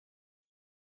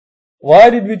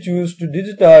Why did we choose to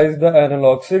digitize the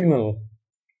analog signal?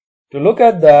 To look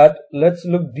at that, let's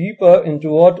look deeper into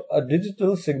what a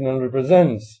digital signal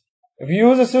represents. If we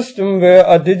use a system where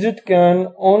a digit can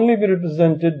only be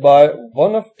represented by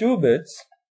one of two bits,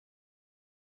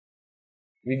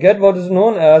 we get what is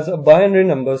known as a binary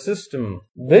number system.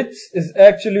 Bits is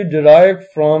actually derived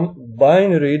from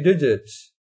binary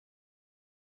digits.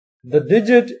 The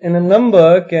digit in a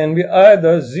number can be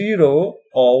either 0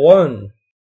 or 1.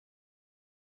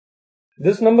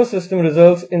 This number system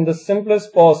results in the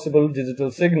simplest possible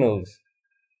digital signals.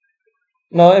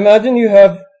 Now imagine you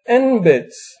have n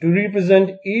bits to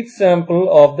represent each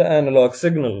sample of the analog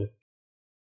signal.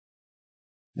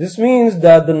 This means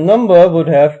that the number would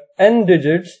have n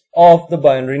digits of the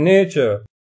binary nature.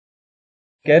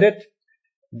 Get it?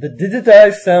 The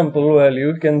digitized sample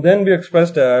value can then be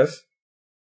expressed as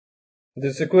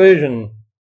this equation.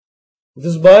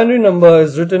 This binary number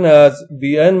is written as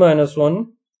bn-1,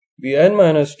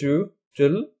 bn-2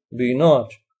 till b0.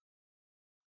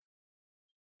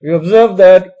 We observe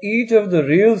that each of the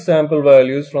real sample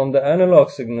values from the analog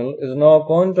signal is now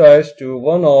quantized to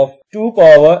one of 2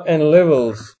 power n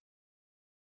levels.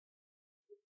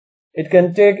 It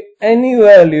can take any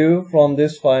value from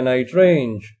this finite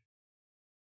range.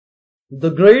 The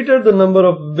greater the number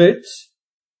of bits,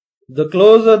 the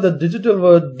closer the digital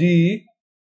word D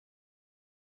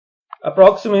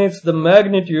approximates the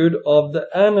magnitude of the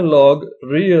analog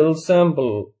real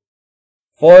sample.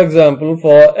 For example,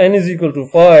 for n is equal to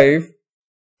 5,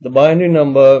 the binary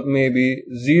number may be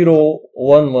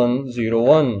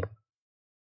 01101.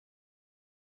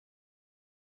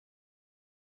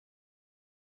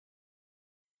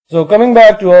 So coming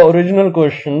back to our original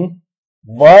question,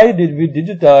 why did we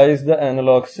digitize the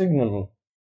analog signal?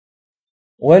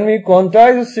 When we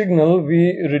quantize a signal,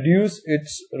 we reduce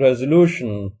its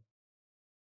resolution.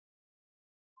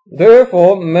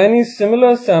 Therefore, many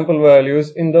similar sample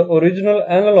values in the original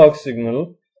analog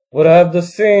signal would have the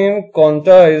same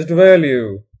quantized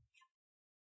value.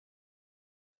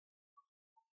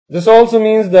 This also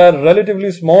means that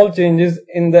relatively small changes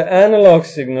in the analog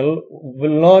signal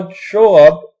will not show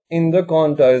up in the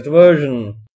quantized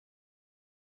version.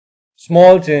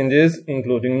 Small changes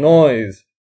including noise.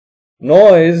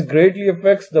 Noise greatly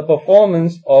affects the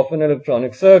performance of an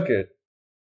electronic circuit.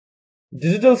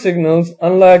 Digital signals,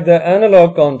 unlike their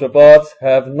analog counterparts,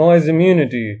 have noise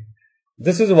immunity.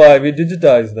 This is why we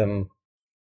digitize them.